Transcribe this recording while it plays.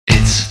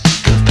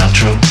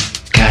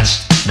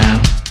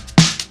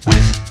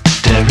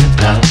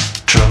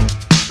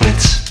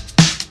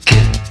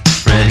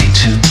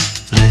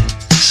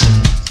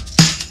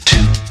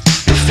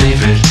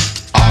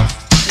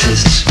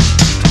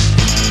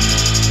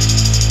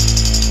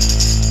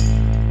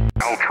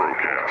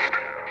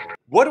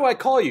What do I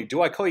call you?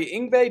 Do I call you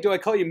Yngwie? Do I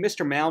call you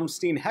Mr.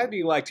 Malmsteen? How do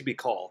you like to be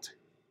called?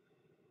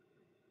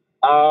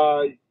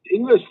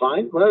 English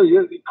fine. Well,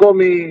 you call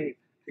me.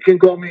 You can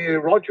call me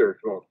Roger.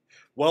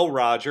 Well,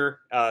 Roger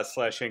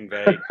slash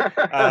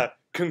Yngwie.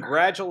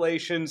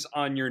 Congratulations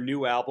on your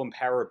new album,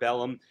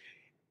 Parabellum.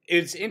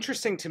 It's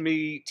interesting to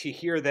me to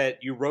hear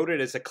that you wrote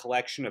it as a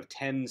collection of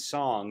 10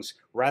 songs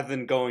rather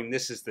than going,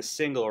 this is the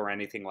single or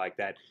anything like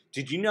that.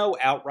 Did you know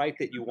outright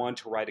that you wanted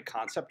to write a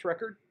concept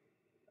record?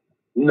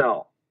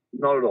 No,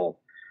 not at all.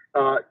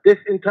 This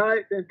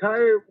entire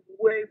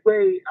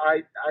way,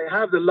 I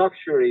have the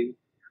luxury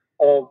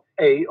of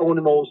A,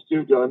 owning my own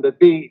studio, and that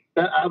B,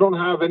 that I don't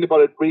have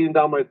anybody breathing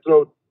down my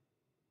throat,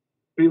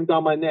 breathing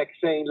down my neck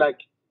saying like,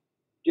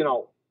 you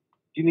know,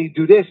 you need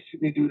to do this, you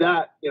need to do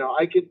that. You know,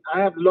 I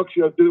have the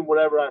luxury of doing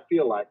whatever I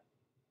feel like.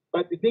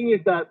 But the thing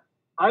is that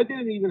I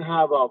didn't even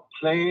have a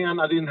plan.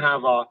 I didn't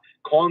have a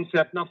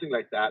concept, nothing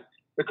like that,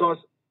 because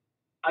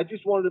I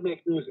just wanted to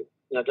make music.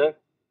 Okay.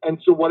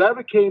 And so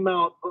whatever came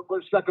out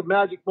was like a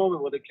magic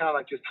moment when it kind of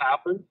like just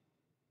happened.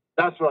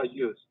 That's what I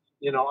used.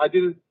 You know, I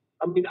could,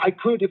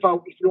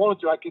 if you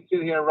wanted to, I could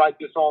sit here and write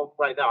this song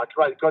right now. I could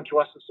write a country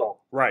western song.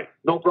 Right.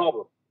 No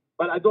problem.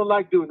 But I don't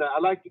like doing that. I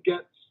like to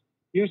get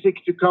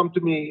music to come to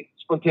me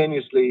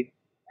spontaneously,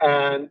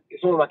 and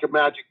it's sort of like a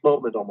magic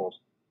moment almost.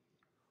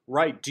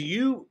 Right. Do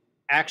you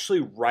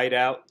actually write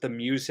out the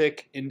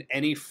music in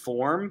any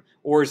form,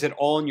 or is it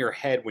all in your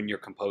head when you're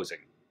composing?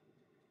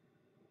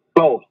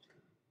 Both.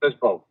 There's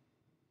both.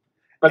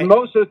 But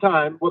most of the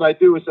time, what I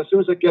do is as soon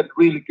as I get a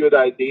really good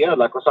idea,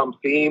 like some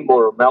theme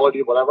or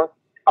melody or whatever,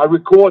 I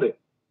record it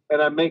and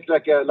I make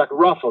like a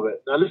rough of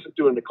it. And I listen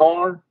to it in the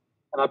car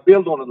and I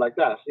build on it like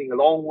that. I sing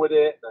along with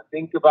it and I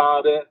think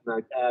about it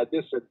and I add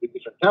this at a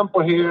different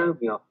tempo here,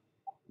 you know.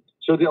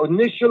 So the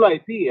initial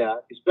idea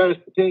is very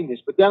spontaneous,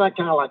 but then I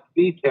kind of like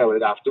detail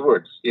it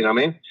afterwards, you know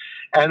what I mean?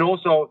 And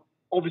also,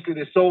 obviously,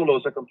 the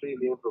solos are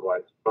completely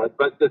improvised, but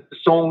the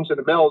songs and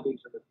the melodies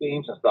and the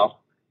themes and stuff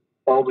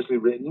are obviously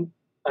written.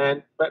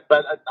 And but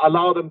I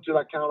allow them to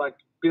like kind of like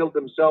build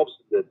themselves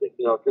a little bit,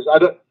 you know, because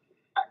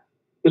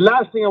the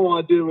last thing I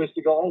want to do is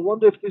to go, oh, I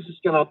wonder if this is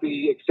going to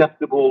be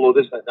acceptable or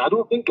this. I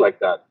don't think like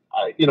that.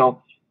 You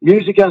know,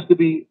 music has to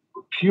be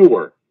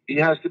pure.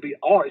 It has to be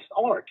art. It's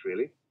art,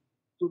 really.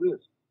 So it is.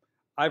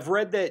 I've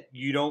read that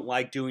you don't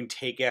like doing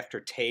take after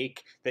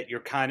take, that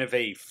you're kind of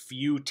a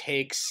few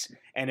takes,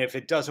 and if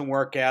it doesn't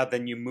work out,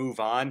 then you move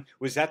on.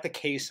 Was that the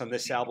case on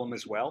this album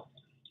as well?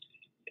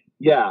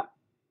 Yeah.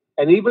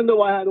 And even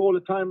though I had all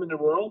the time in the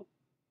world,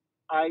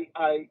 I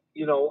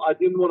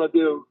didn't want to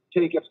do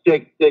take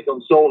after take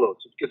on solos,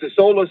 because the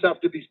solos have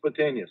to be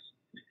spontaneous.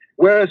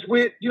 Whereas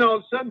with, you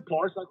know, certain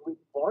parts, like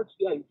written parts,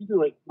 yeah, you can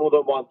do it more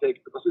than one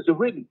take because it's a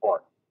written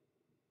part.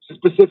 It's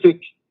a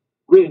specific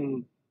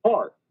written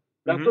part.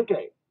 That's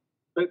okay.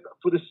 But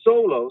for the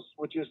solos,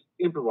 which is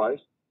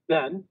improvised,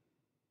 then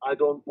I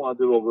don't want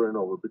to do over and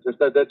over because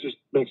that just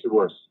makes it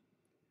worse.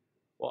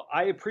 Well,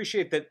 I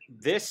appreciate that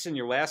this and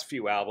your last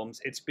few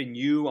albums, it's been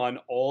you on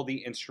all the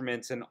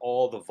instruments and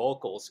all the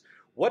vocals.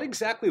 What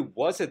exactly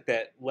was it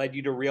that led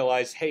you to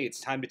realize, hey, it's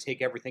time to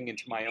take everything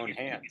into my own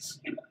hands?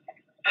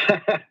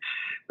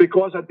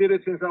 Because I did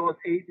it since I was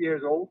 8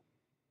 years old.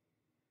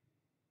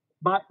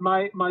 My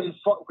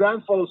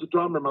grandfather was a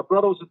drummer, my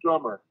brother was a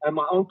drummer, and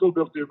my uncle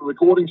built a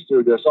recording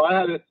studio. So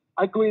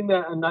I go in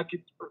there and I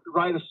could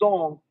write a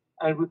song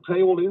and would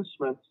play all the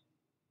instruments.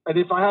 And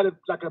if I had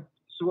like a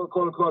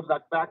quote unquote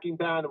like backing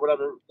band or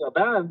whatever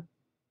band,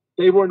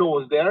 they weren't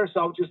always there.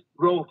 So I would just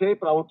roll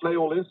tape and I would play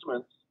all the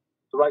instruments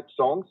to write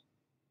songs.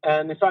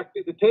 And in fact,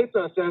 the tape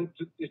that I sent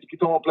to the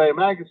Guitar Player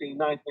magazine in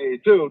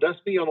 1982, that's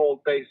me on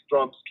all bass,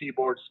 drums,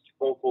 keyboards,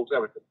 vocals,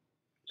 everything.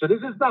 So this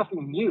is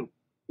nothing new.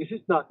 This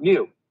is not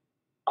new.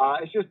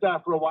 It's just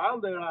that for a while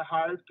there, I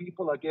hired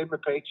people. I gave them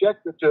a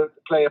paycheck to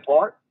play a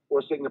part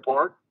or sing a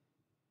part.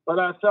 But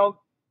I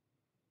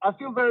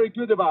feel very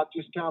good about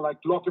just kind of like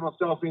locking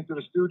myself into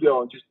the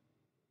studio and just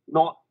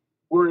not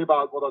worry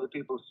about what other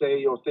people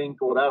say or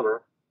think or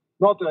whatever.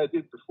 Not that I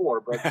did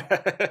before, but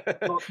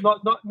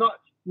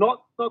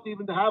not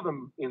even to have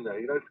them in there.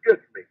 You know, it's good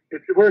for me.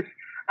 It works.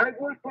 I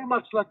work pretty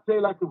much like say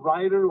like a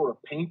writer or a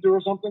painter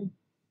or something,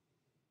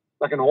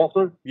 like an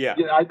author. Yeah.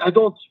 I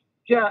don't.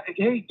 Yeah.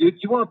 Hey,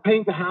 dude, you want to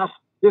paint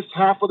this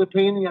half of the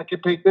painting? I can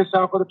paint this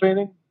half of the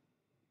painting.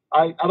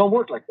 I don't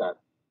work like that.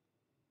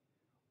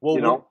 Well,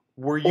 you know.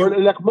 Were you or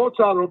like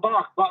Mozart or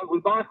Bach? When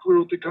Bach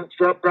wrote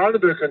the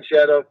Brandenburg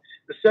Concerto,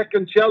 the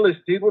second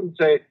cellist, he wouldn't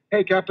say,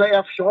 "Hey, can I play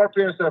F sharp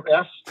here instead of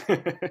F?"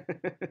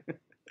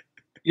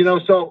 You know,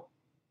 so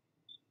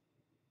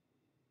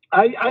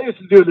I used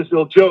to do this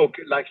little joke,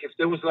 like if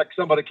there was like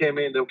somebody came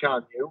in, they were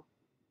kind of new,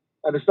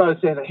 and they started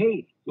saying,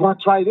 "Hey, you want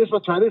to try this?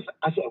 Want to try this?"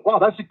 I said, "Wow,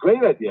 that's a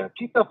great idea.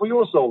 Keep that for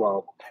your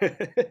solo."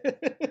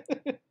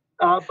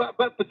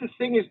 But the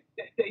thing is,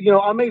 you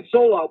know, I made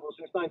solo albums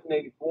since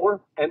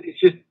 1984, and it's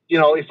just, you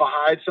know, if I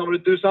hired someone to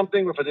do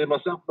something, or if I did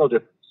myself, no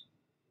difference.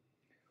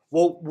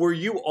 Well, were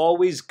you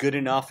always good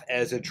enough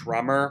as a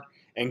drummer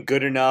and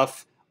good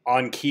enough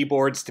on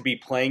keyboards to be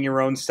playing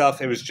your own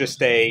stuff? It was just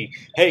hey,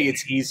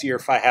 it's easier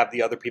if I have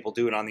the other people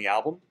do it on the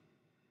album?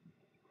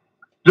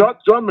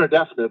 Drummer,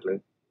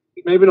 definitely.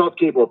 Maybe not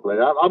keyboard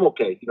player. I'm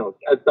okay.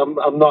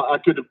 I'm not. I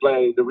couldn't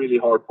play the really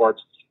hard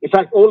parts. In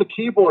fact, all the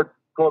keyboard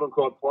quote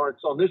unquote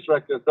parts on this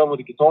record is done with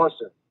the guitars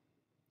in.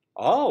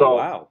 Oh, so,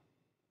 wow!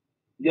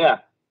 Yeah,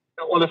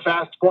 all the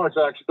fast parts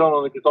are actually done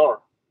on the guitar.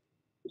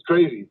 It's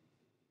crazy.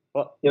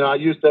 Well, I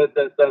used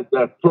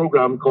that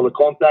program called the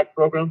Contact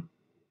program.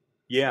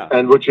 Yeah,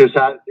 and which has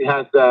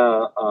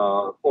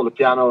all the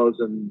pianos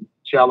and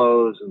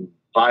cellos and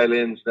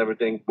violins and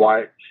everything.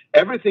 Why?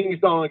 Everything is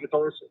done on the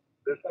guitar.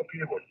 There's no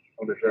keyboard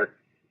on this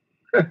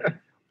record.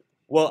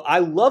 Well, I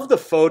love the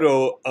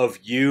photo of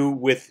you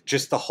with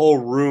just the whole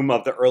room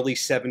of the early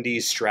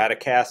 70s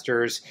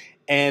Stratocasters.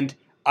 And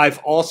I've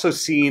also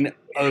seen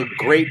a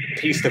great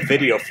piece of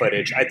video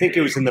footage. I think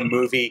it was in the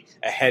movie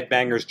A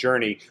Headbanger's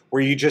Journey,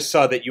 where you just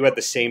saw that you had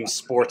the same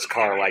sports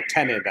car, like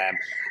 10 of them.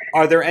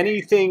 Are there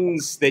any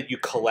things that you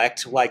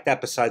collect like that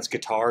besides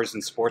guitars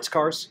and sports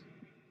cars?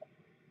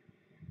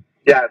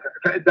 Yeah,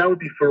 that would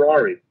be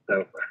Ferrari,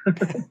 though.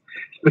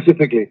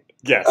 Specifically.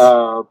 Yes.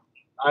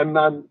 I'm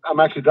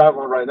actually driving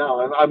one right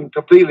now. I'm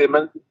completely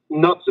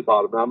nuts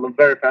about it. I'm a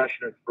very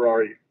passionate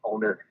Ferrari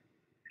owner,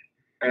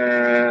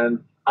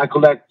 and I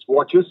collect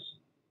watches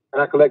and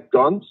I collect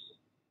guns.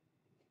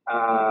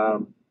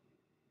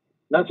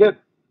 That's it.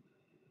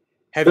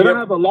 I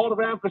have a lot of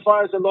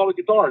amplifiers and a lot of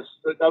guitars.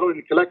 I don't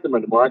really collect them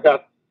anymore. I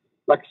got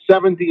like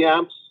 70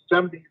 amps,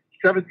 70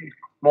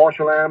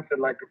 Marshall amps,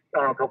 and like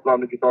a couple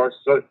hundred guitars.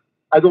 So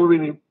I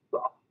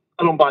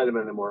don't buy them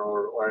anymore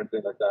or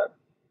anything like that.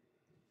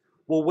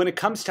 Well, when it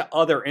comes to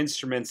other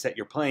instruments that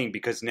you're playing,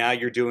 because now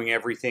you're doing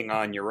everything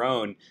on your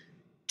own,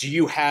 do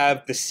you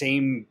have the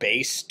same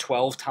bass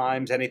 12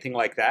 times, anything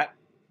like that?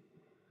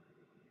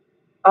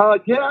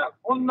 Yeah.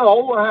 Well,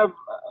 no,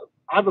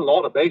 I have a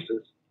lot of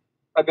basses.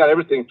 I got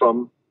everything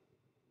from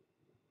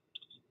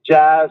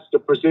jazz to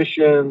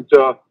precision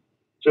to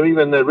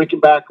even the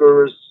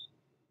Rickenbackers.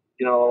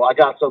 I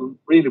got some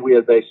really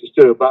weird basses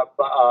too, but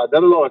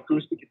then a lot of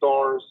acoustic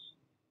guitars.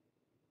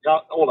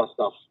 Got all that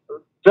stuff.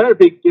 Very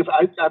big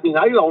difference. I mean,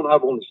 I don't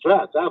have only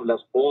Strats. I have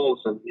Les Pauls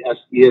and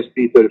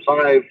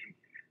ESP35,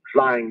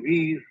 Flying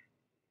V's,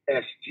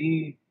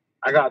 SG.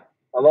 I got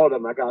a lot of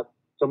them. I got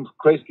some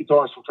crazy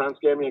guitars from Trans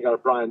Gaming. I got a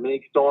Brian May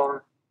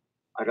guitar.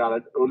 I got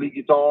an Uli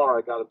guitar.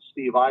 I got a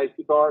Steve I's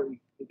guitar.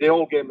 They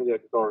all gave me their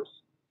guitars.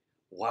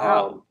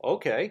 Wow.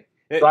 Okay.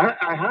 So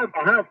I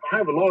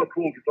have a lot of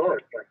cool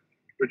guitars, like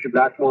Richard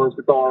Blackmore's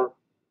guitar.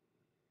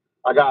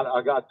 I got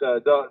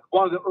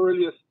one of the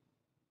earliest.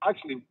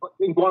 Actually, I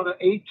think one of the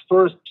 8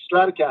 first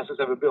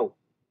Stratocasters ever built.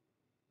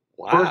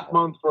 Wow. First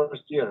month,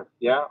 first year.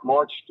 Yeah,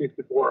 March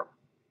 54.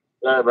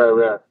 Very, very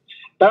rare.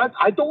 But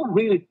I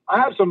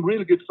have some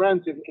really good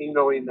friends in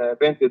the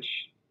vintage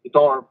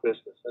guitar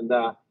business. And,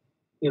 I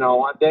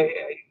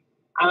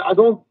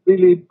don't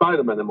really buy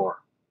them anymore.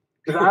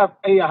 Because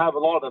I have a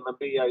lot of them, and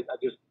B, I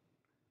just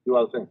do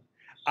other things.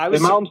 The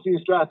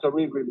Malmsteen Strats are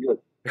really, really good.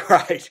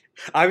 Right.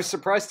 I was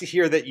surprised to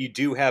hear that you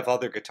do have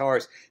other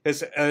guitars.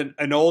 There's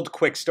an old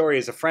quick story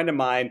is a friend of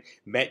mine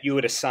met you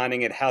at a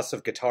signing at House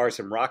of Guitars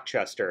in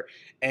Rochester,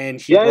 and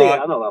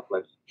I know that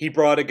place. He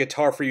brought a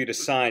guitar for you to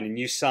sign, and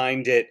you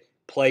signed it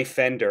Play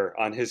Fender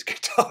on his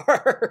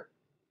guitar.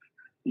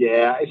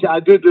 Yeah, I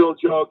do the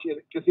old joke,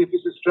 because if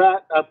it's a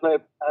Strat, I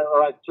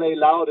play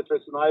loud. If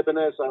it's an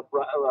Ibanez, I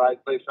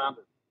play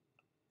Fender.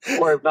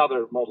 Or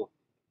another model.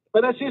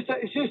 But it's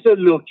just a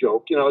little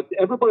joke,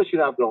 everybody should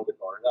have their own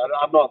guitar.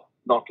 I'm not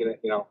knocking it,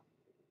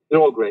 they're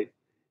all great.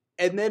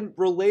 And then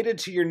related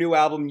to your new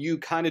album, you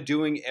kind of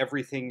doing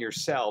everything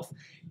yourself.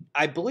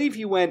 I believe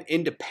you went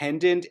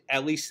independent,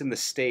 at least in the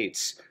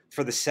States,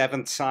 for the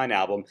 7th Sign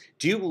album.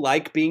 Do you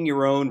like being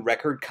your own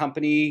record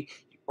company,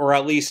 or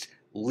at least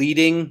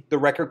leading the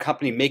record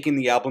company, making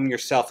the album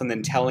yourself, and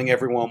then telling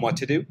everyone what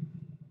to do?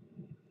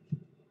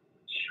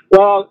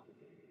 Well,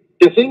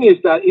 the thing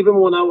is that even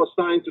when I was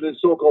signed to the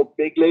so-called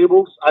big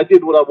labels, I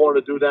did what I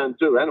wanted to do then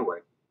too anyway.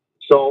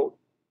 So,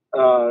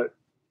 but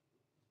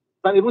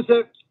it was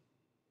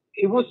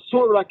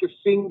sort of like a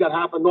thing that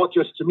happened not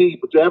just to me,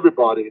 but to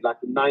everybody, like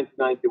in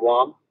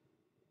 1991,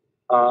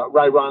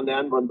 right around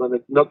then when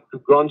the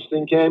grunge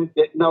thing came.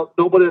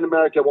 Nobody in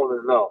America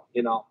wanted to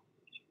know,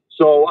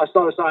 So I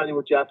started signing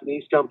with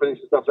Japanese companies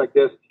and stuff like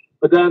this.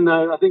 But then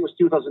I think it was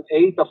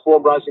 2008, I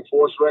formed Rising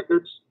Force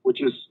Records,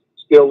 which is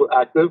still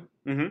active.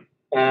 Mm-hmm.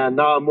 And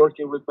now I'm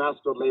working with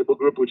Mascot Label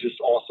Group, which is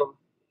awesome.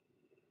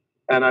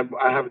 And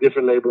I have a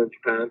different label in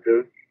Japan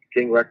too,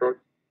 King Records.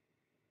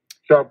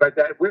 So, but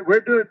we're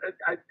doing.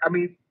 I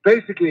mean,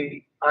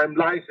 basically, I'm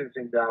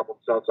licensing the album.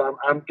 So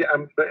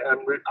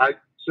I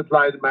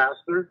supply the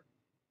master,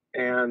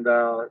 and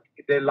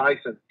they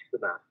license the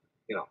master.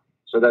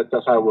 So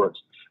that's how it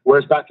works.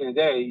 Whereas back in the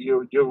day,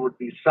 you would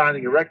be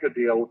signing a record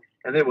deal,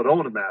 and they would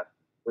own the master,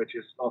 which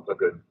is not so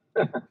good.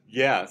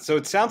 Yeah, so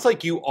it sounds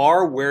like you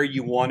are where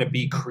you want to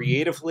be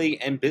creatively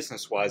and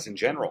business-wise in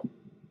general.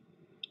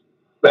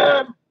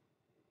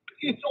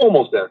 It's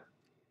almost there.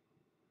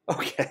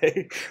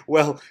 Okay.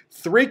 Well,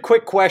 3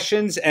 quick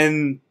questions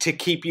and to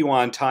keep you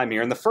on time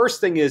here. And the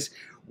first thing is,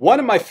 one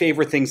of my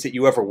favorite things that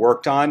you ever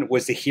worked on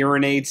was the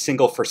hearing aid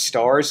single for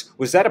Stars.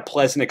 Was that a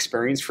pleasant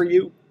experience for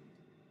you?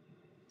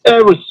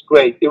 It was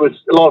great. It was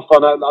a lot of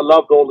fun. I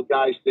loved all the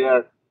guys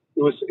there.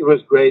 It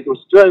was great. It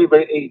was very,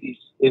 very 80s,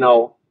 you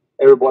know,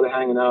 everybody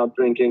hanging out,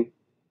 drinking.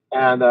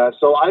 And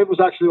so I was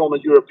actually on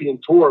a European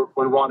tour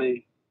when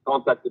Ronnie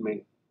contacted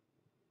me.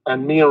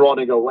 And me and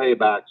Ronnie go way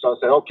back. So I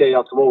said, okay,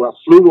 I'll come over. I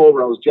flew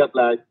over. I was jet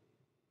lagged.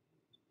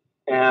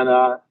 And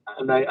I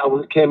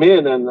came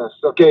in and I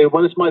said, okay,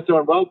 when is my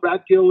turn? Well,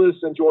 Brad Gillis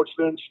and George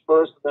Lynch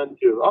first, and then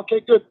you. Okay,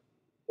 good.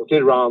 We'll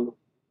sit around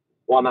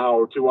 1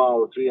 hour, 2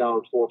 hours, 3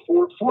 hours,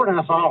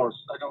 4.5 hours.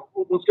 I go,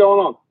 what's going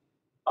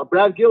on?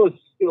 Brad Gillis,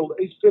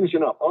 he's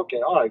finishing up.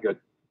 Okay, all right, good.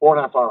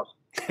 4.5 hours.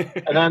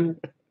 And then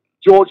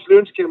George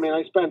Lynch came in.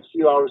 I spent a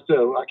few hours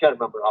too. I can't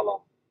remember how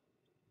long.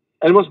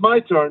 And it was my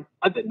turn.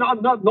 I did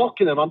not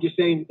knocking them. I'm just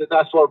saying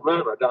that's what I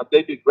remember.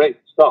 They did great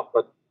stuff.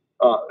 But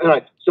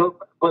anyway,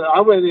 but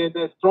I went in.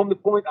 From the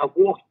point I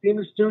walked in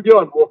the studio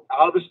and walked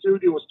out of the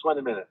studio was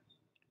 20 minutes.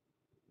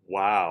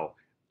 Wow.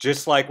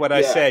 Just like what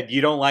I said, you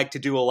don't like to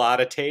do a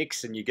lot of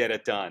takes and you get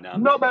it done.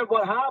 No, but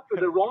what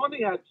happened,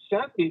 Ronnie had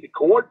sent me the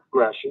chord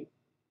progression.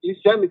 He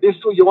sent me this,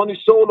 you want to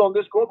solo on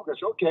this chord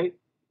progression. Okay.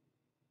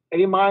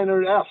 A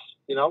minor F,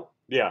 you know?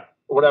 Yeah.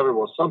 Or whatever it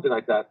was, something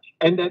like that.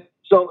 And then,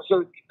 so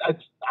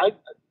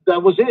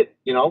that was it,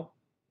 you know?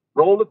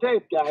 Roll the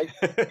tape, guys.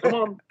 Come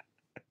on.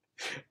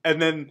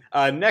 And then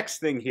next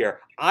thing here,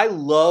 I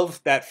love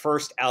that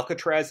first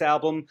Alcatrazz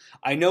album.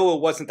 I know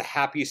it wasn't the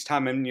happiest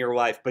time in your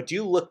life, but do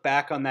you look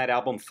back on that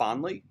album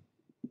fondly?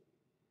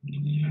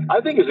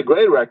 I think it's a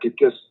great record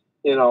because,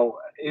 you know,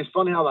 it's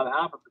funny how that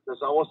happened because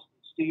I was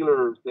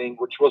Steeler thing,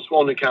 which was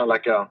only kind of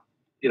like a,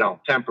 you know,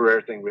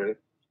 temporary thing really.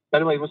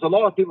 Anyway, it was a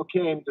lot of people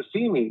came to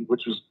see me,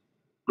 which was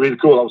really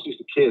cool. I was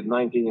just a kid,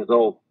 19 years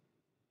old.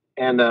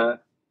 And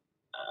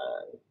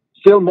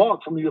Phil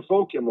Mark from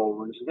UFO came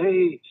over and said,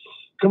 hey,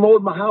 come over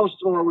to my house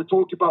tomorrow. We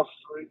talked about,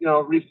 you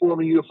know,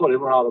 reforming UFO. They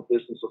were out of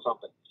business or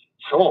something.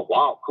 Oh,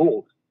 wow,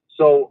 cool.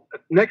 So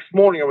next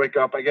morning I wake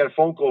up, I get a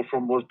phone call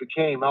from what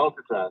became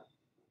Alcatrazz.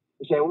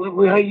 They say,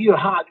 well, hey, you're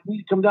hot. You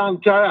need to come down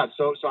and try out.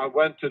 So I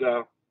went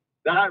to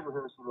that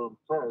rehearsal room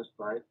first,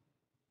 right?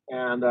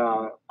 And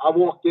I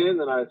walked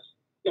in and I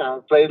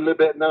played a little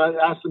bit. And then I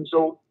asked them,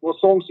 so what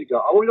songs you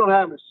got? Oh, we don't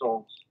have any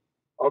songs.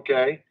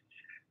 Okay.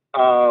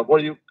 What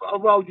do you,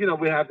 well, you know,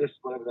 we have this,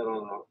 whatever, I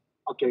don't know.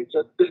 Okay,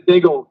 so they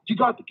go, you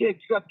got the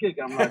gig.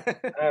 I'm like,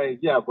 hey,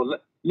 yeah,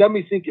 but let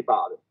me think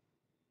about it.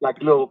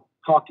 Like a little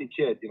cocky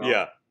kid, you know?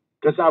 Yeah.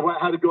 Because I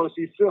had to go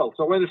see Phil.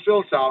 So I went to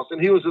Phil's house,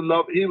 and he was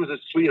a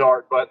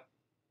sweetheart, but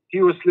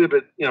he was a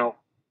little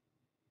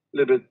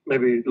bit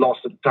maybe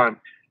lost at the time.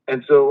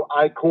 And so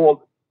I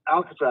called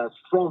Alcatrazz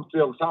from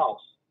Phil's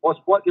house.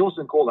 It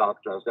wasn't called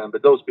Alcatrazz then,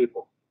 but those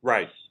people.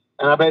 Right.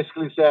 And I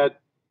basically said,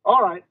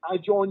 all right, I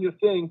join your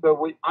thing, but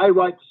I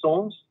write the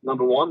songs,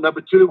 number one. Number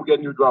two, we get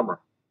a new drummer.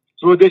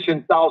 So we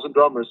auditioned 1,000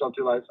 drummers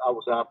until I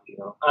was happy, you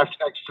know.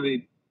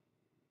 Actually,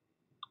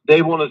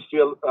 they wanted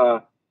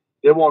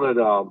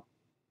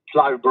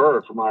Clive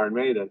Burr from Iron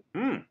Maiden,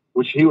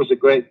 which he was a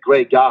great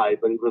guy,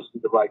 but he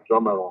wasn't the right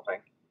drummer, I don't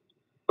think.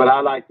 But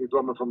I liked the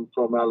drummer from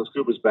Alice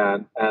Cooper's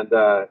band, and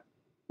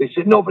they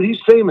said, no, but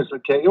he's famous,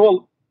 okay?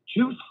 Well,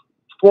 you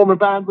form a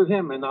band with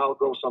him, and I'll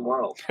go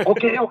somewhere else.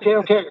 Okay.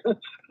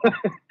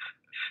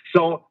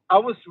 So I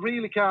was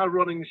really kind of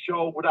running the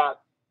show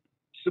without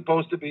I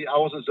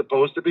wasn't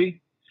supposed to be.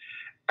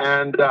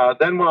 And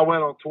then when I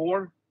went on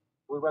tour,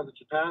 we went to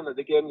Japan and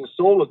they gave me a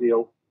solo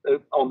deal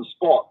on the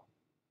spot.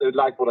 They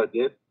liked what I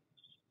did.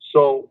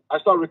 So I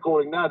started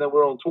recording that and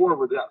we're on tour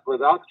with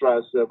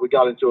Alcatrazz. We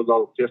got into a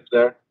little fifth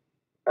there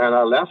and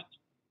I left.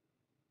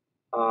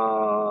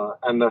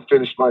 And I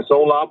finished my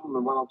solo album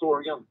and went on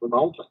tour again with my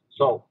own thing.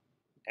 So.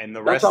 And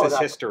the rest is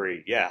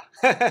history. Yeah.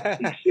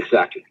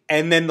 Exactly.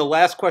 And then the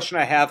last question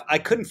I have, I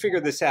couldn't figure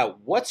this out.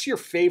 What's your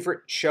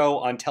favorite show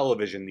on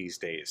television these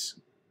days?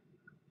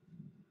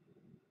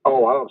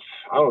 Oh, I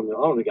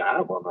don't think I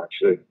have one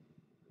actually.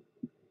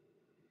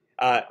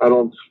 I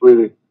don't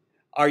really.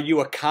 Are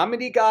you a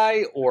comedy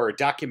guy or a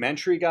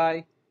documentary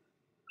guy?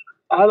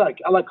 I like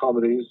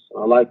comedies.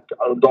 I like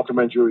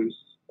documentaries.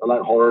 I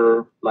like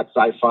horror. I like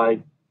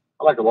sci-fi.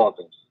 I like a lot of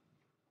things.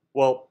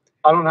 Well,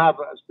 I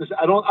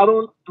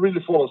don't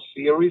really follow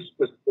series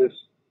because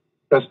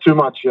that's too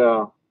much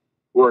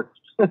work.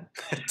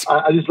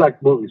 I just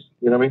like movies.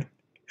 You know what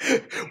I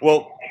mean?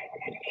 Well,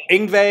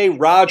 Yngwie,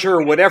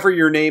 Roger, whatever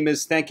your name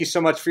is, thank you so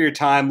much for your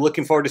time.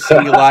 Looking forward to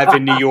seeing you live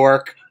in New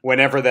York,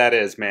 whenever that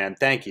is, man.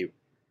 Thank you.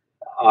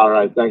 All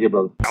right. Thank you,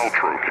 brother.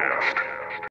 Paltrocast.